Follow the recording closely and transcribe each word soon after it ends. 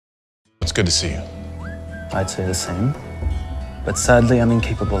It's good to see you. I'd say the same, but sadly I'm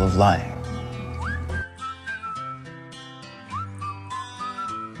incapable of lying.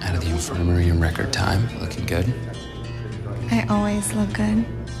 Out of the infirmary in record time, looking good. I always look good.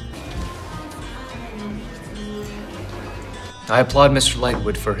 I applaud Mr.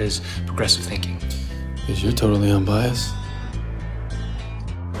 Lightwood for his progressive thinking. Because you're totally unbiased.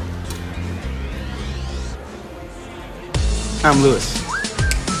 I'm Lewis.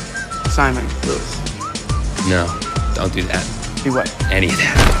 Simon Lewis. No, don't do that. Do what? Any of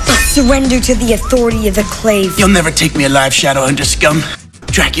that. Surrender to the authority of the clave. You'll never take me alive, Shadowhunter scum.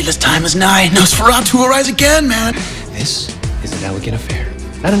 Dracula's time is nigh. Nosferatu will rise again, man. This is an elegant affair.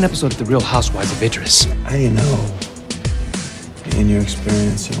 Not an episode of The Real Housewives of Idris. How do you know, in your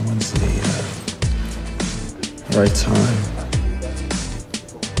experience, when's the right time?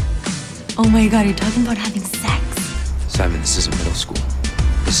 Oh my God, you're talking about having sex? Simon, this isn't middle school.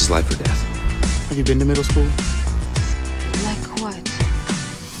 This is life or death. Have you been to middle school? Like what?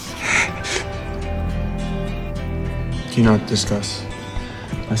 Do you not discuss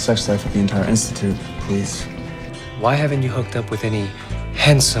my sex life with the entire institute, please? Why haven't you hooked up with any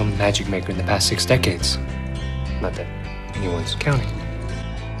handsome magic maker in the past 6 decades? Not that anyone's counting.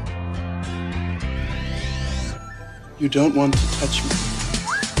 You don't want to touch me.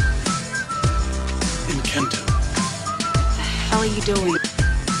 In Kento. What the hell are you doing?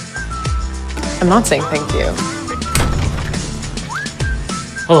 I'm not saying thank you.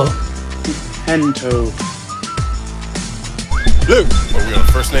 Hello. Kento. Luke, are we on a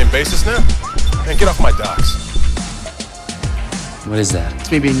first-name basis now? Man, get off my docks. What is that?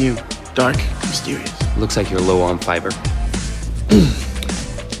 It's me being you. Dark, mysterious. Looks like you're low on fiber.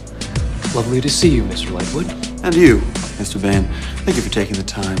 Lovely to see you, Mr. Lightwood. And you, Mr. Bain. Thank you for taking the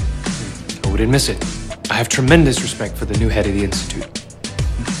time. I wouldn't miss it. I have tremendous respect for the new head of the Institute.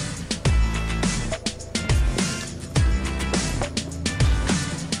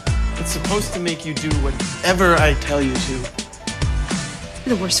 It's supposed to make you do whatever I tell you to.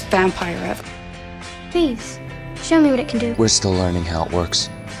 You're the worst vampire ever. Please, show me what it can do. We're still learning how it works.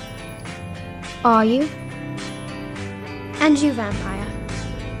 Are you? And you, vampire.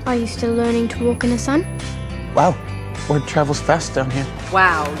 Are you still learning to walk in the sun? Wow, word travels fast down here.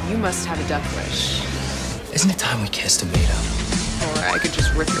 Wow, you must have a death wish. Isn't it time we kissed tomato? Or I could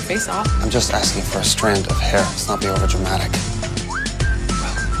just rip your face off. I'm just asking for a strand of hair. Let's not be overdramatic.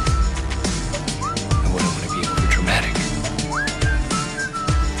 Well, I wouldn't want to be over dramatic.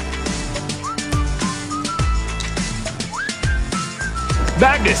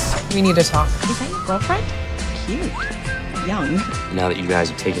 Magnus! We need to talk. Is that your girlfriend? Cute. Young. Now that you guys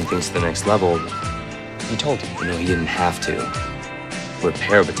have taken things to the next level, he told you. You know, he didn't have to. We're a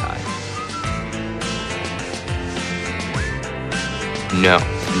pair of a tie. No,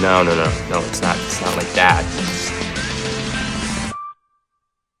 it's not like that.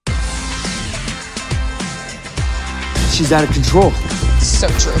 She's out of control. So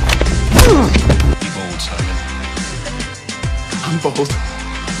true. Be bold, Simon. I'm bold.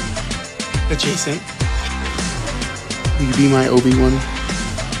 Adjacent. Will you be my Obi-Wan?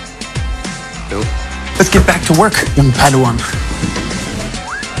 Nope. Let's get back to work, young Padawan.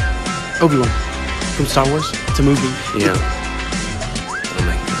 Obi-Wan. From Star Wars. It's a movie. Yeah. It'll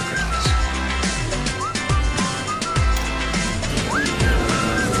make me regret this.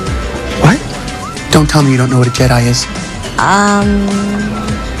 What? Don't tell me you don't know what a Jedi is.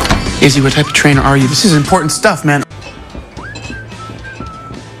 Izzy, what type of trainer are you? This is important stuff, man.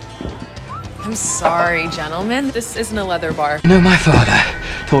 I'm sorry, gentlemen. This isn't a leather bar. You know, my father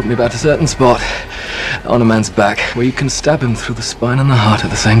taught me about a certain spot on a man's back where you can stab him through the spine and the heart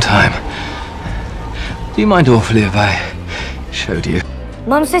at the same time. Do you mind awfully if I showed you?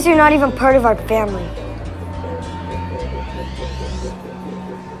 Mom says you're not even part of our family.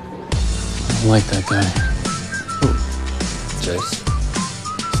 I like that guy. Jace?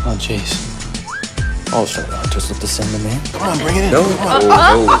 It's not Jace. All Shadowhunters look the same to me. Come on, bring it in. No.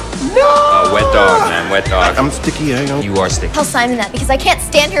 Wet dog, man. Wet dog. I'm sticky, I know. You are sticky. Tell Simon that because I can't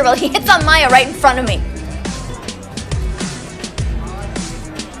stand here while he hits on Maya right in front of me.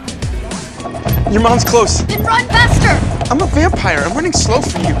 Your mom's close. Then run faster! I'm a vampire. I'm running slow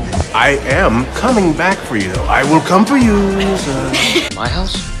for you. I am coming back for you, though. I will come for you, sir. My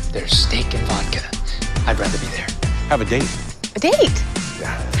house, there's steak and vodka. I'd rather be there. Have a date. A date?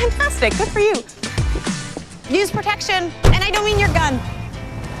 Yeah. Fantastic. Good for you. Use protection. And I don't mean your gun.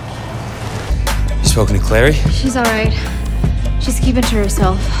 You spoken to Clary? She's all right. She's keeping to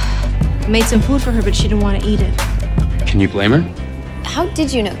herself. I made some food for her, but she didn't want to eat it. Can you blame her? How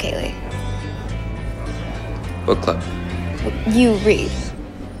did you know Kaylee? Book club. You read.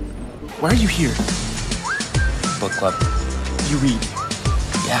 Why are you here? Book club. You read.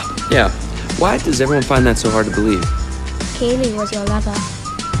 Yeah. Yeah. Why does everyone find that so hard to believe? Kaylee was your lover.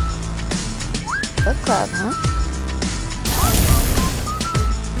 Book club, huh?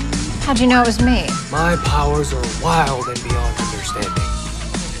 How'd you know it was me? My powers are wild and beyond understanding.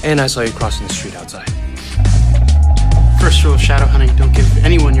 And I saw you crossing the street outside. First rule of shadow hunting, don't give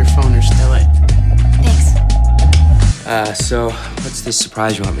anyone your phone or steal it. Thanks. So what's this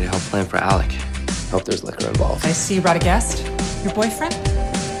surprise you want me to help plan for Alec? Hope there's liquor involved. I see you brought a guest. Your boyfriend?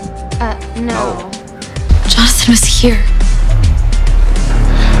 No. Jonathan was here.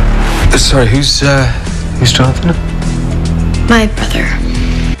 Sorry, who's Jonathan? My brother.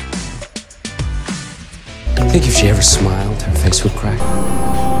 I think if she ever smiled, her face would crack.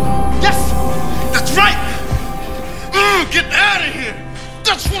 Yes! That's right! Get out of here!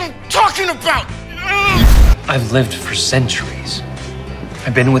 That's what I'm talking about! I've lived for centuries.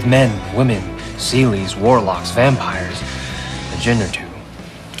 I've been with men, women, Seelies, warlocks, vampires, a djinn or two.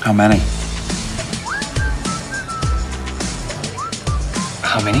 How many?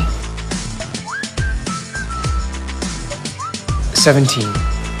 How many? 17.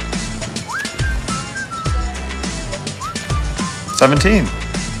 17.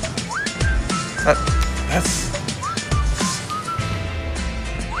 That's...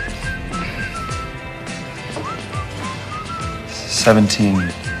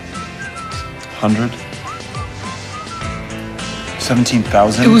 1,700?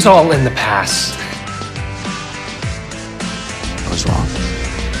 17,000? It was all in the past. I was wrong.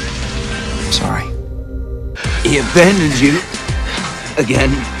 I'm sorry. He abandoned you.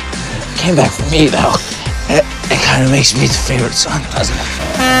 Again. Came back for me, though. It kind of makes me the favorite son, doesn't it?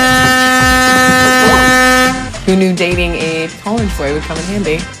 Who knew dating a college boy would come in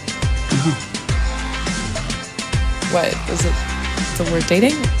handy? What, was it the word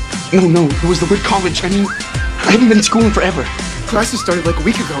dating? No, it was the word college. I mean, I haven't been in school in forever. Classes started like a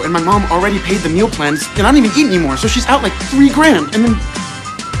week ago, and my mom already paid the meal plans, and I don't even eat anymore, so she's out like $3 grand, and then...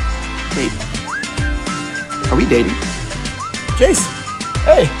 Wait. Are we dating? Jace,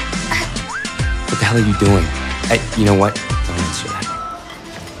 hey. What the hell are you doing? You know what? Don't answer that.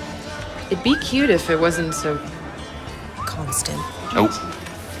 It'd be cute if it wasn't so constant. Nope.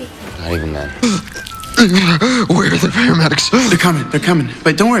 Not even that. Where are the paramedics? They're coming.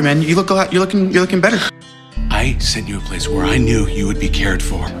 But don't worry, man. You look a lot. You're looking better. I sent you a place where I knew you would be cared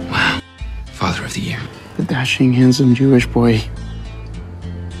for. Wow. Father of the Year. The dashing, handsome Jewish boy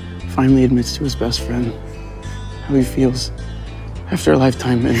finally admits to his best friend how he feels after a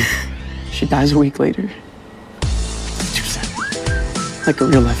lifetime, and she dies a week later. Too sad. Like a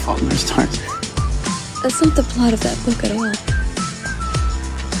real life Fault in Our Stars. That's not the plot of that book at all.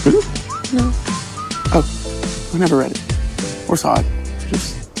 Really? No. Oh, I never read it or saw it.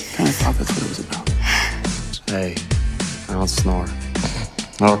 Just kind of thought that's what it was about. Hey, I don't snore.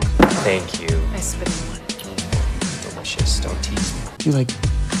 Oh, thank you. I spit in one. Delicious. Don't tease me. You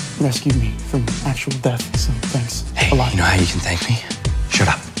rescued me from actual death, so thanks a lot. You know how you can thank me? Shut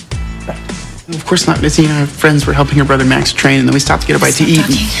up. Of course not. Missy and our friends were helping her brother Max train, and then we stopped to get a bite to eat.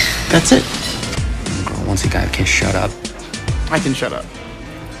 And that's it. Girl, once a guy can't shut up. I can shut up.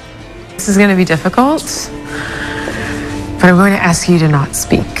 This is going to be difficult, but I'm going to ask you to not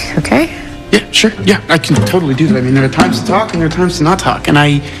speak, okay? Yeah, sure. Yeah, I can totally do that. I mean, there are times to talk and there are times to not talk, and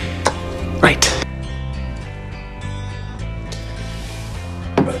Right.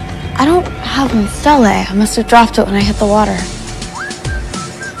 I don't have my stele. I must have dropped it when I hit the water.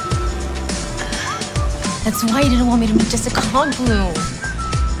 That's why you didn't want me to meet Jessica Honkblum.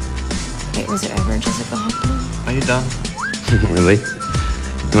 Wait, was it ever Jessica Honkblum? Are you done? Really?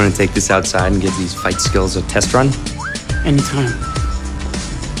 You want to take this outside and give these fight skills a test run? Anytime.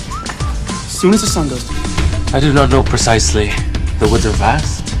 As soon as the sun goes down. I do not know precisely. The woods are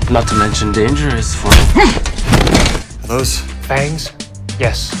vast, not to mention dangerous for... Are those? Fangs?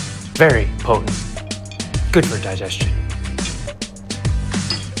 Yes. Very potent. Good for digestion.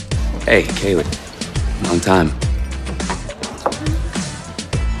 Hey, Kaylee. Long time.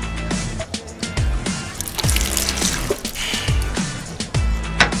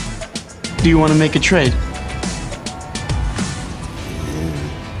 Do you want to make a trade?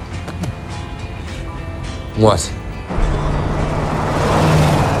 What?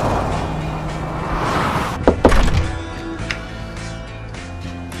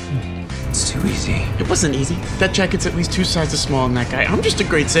 It's too easy. It wasn't easy. That jacket's at least 2 sizes smaller than that guy. I'm just a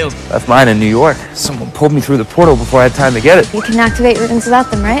great salesman. Left mine in New York. Someone pulled me through the portal before I had time to get it. You can activate runes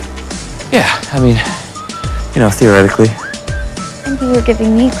without them, right? Yeah, I mean, theoretically. And you were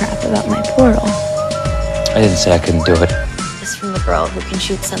giving me crap about my portal. I didn't say I couldn't do it. It's from the girl who can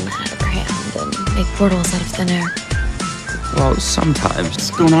shoot sunlight out of her hand and make portals out of thin air. Well, sometimes.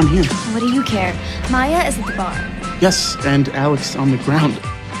 What's going on here? What do you care? Maya is at the bar. Yes, and Alex on the ground.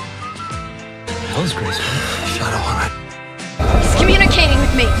 That was graceful. Shadowhunter. He's communicating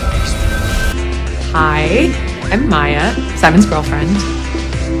with me. Hi, I'm Maya, Simon's girlfriend.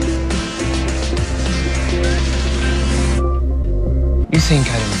 You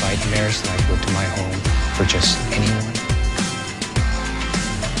think I'd invite Maris Lightwood to my home for just anyone?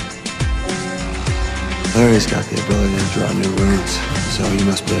 Larry's got the ability to draw new runes, so you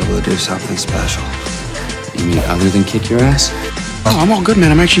must be able to do something special. You mean other than kick your ass? Oh, I'm all good,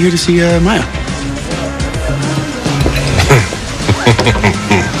 man. I'm actually here to see Maya.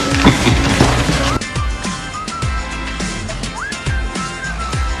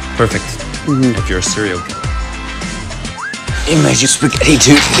 Perfect. If you're a serial killer. It makes you spaghetti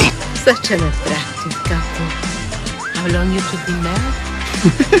too. Such an attractive couple. How long you two been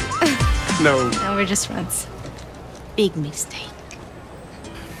married? No. Now we're just friends. Big mistake.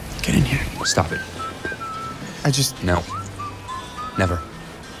 Get in here. Stop it. No. Never.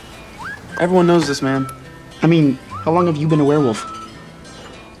 Everyone knows this, man. I mean, how long have you been a werewolf?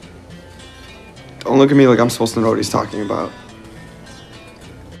 Don't look at me like I'm supposed to know what he's talking about.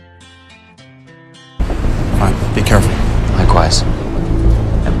 Fine, be careful. Likewise.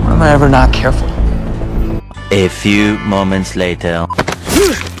 And when am I ever not careful? A few moments later.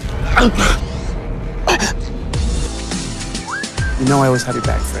 You know I always have your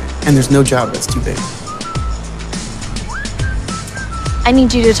back, Fred. And there's no job that's too big. I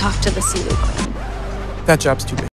need you to talk to the Sea Queen. That job's too big.